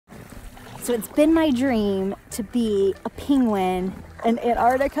So it's been my dream to be a penguin in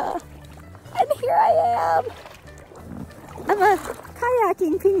Antarctica. And here I am. I'm a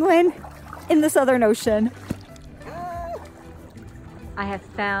kayaking penguin in the Southern Ocean. I have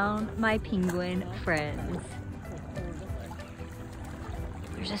found my penguin friends.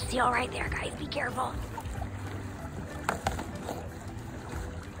 There's a seal right there, guys. Be careful.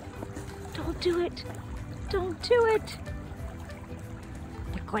 Don't do it. Don't do it.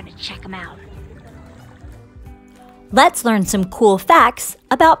 We're going to check them out. Let's learn some cool facts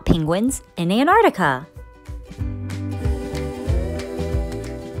about penguins in Antarctica.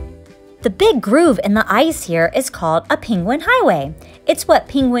 The big groove in the ice here is called a penguin highway. It's what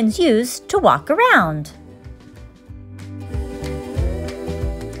penguins use to walk around.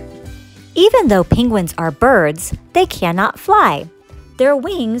 Even though penguins are birds, they cannot fly. Their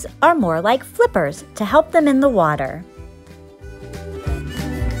wings are more like flippers to help them in the water.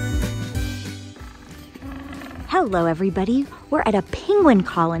 Hello everybody, we're at a penguin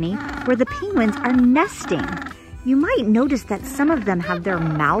colony where the penguins are nesting. You might notice that some of them have their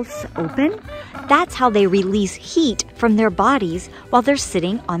mouths open. That's how they release heat from their bodies while they're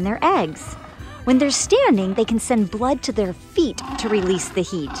sitting on their eggs. When they're standing, they can send blood to their feet to release the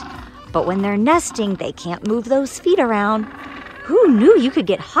heat. But when they're nesting, they can't move those feet around. Who knew you could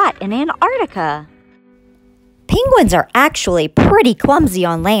get hot in Antarctica? Penguins are actually pretty clumsy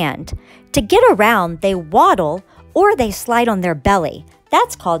on land. To get around, they waddle or they slide on their belly.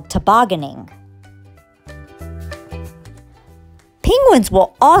 That's called tobogganing. Penguins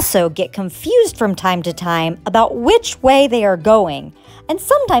will also get confused from time to time about which way they are going, and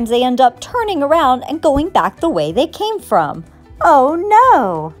sometimes they end up turning around and going back the way they came from. Oh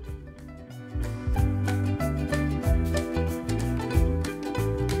no!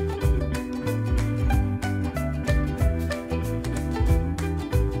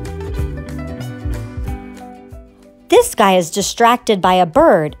 This guy is distracted by a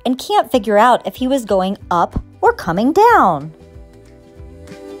bird and can't figure out if he was going up or coming down.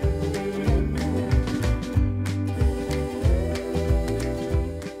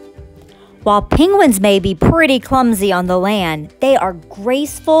 While penguins may be pretty clumsy on the land, they are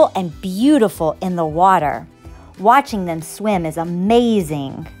graceful and beautiful in the water. Watching them swim is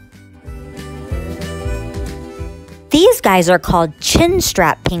amazing. These guys are called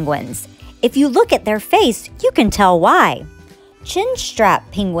chin-strap penguins. If you look at their face, you can tell why.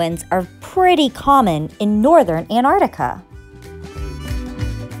 Chin-strap penguins are pretty common in northern Antarctica.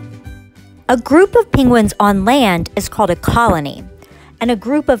 A group of penguins on land is called a colony, and a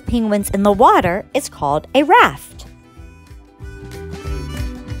group of penguins in the water is called a raft.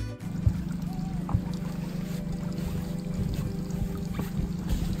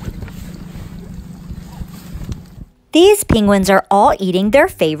 These penguins are all eating their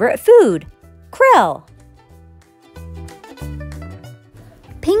favorite food, krill.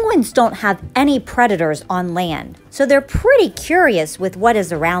 Penguins don't have any predators on land, so they're pretty curious with what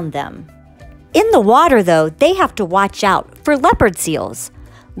is around them. In the water, though, they have to watch out for leopard seals.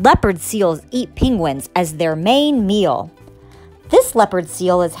 Leopard seals eat penguins as their main meal. This leopard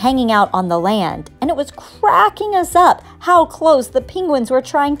seal is hanging out on the land, and it was cracking us up how close the penguins were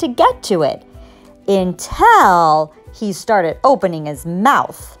trying to get to it, until he started opening his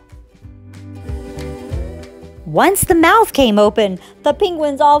mouth. Once the mouth came open, the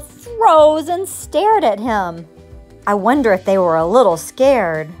penguins all froze and stared at him. I wonder if they were a little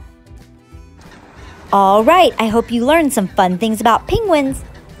scared. All right, I hope you learned some fun things about penguins.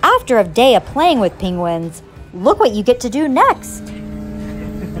 After a day of playing with penguins, look what you get to do next.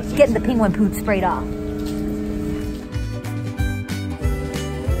 Getting the penguin poop sprayed off.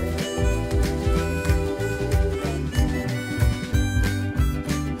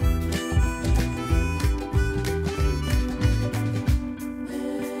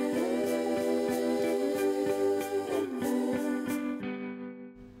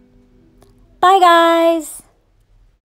 Bye, guys.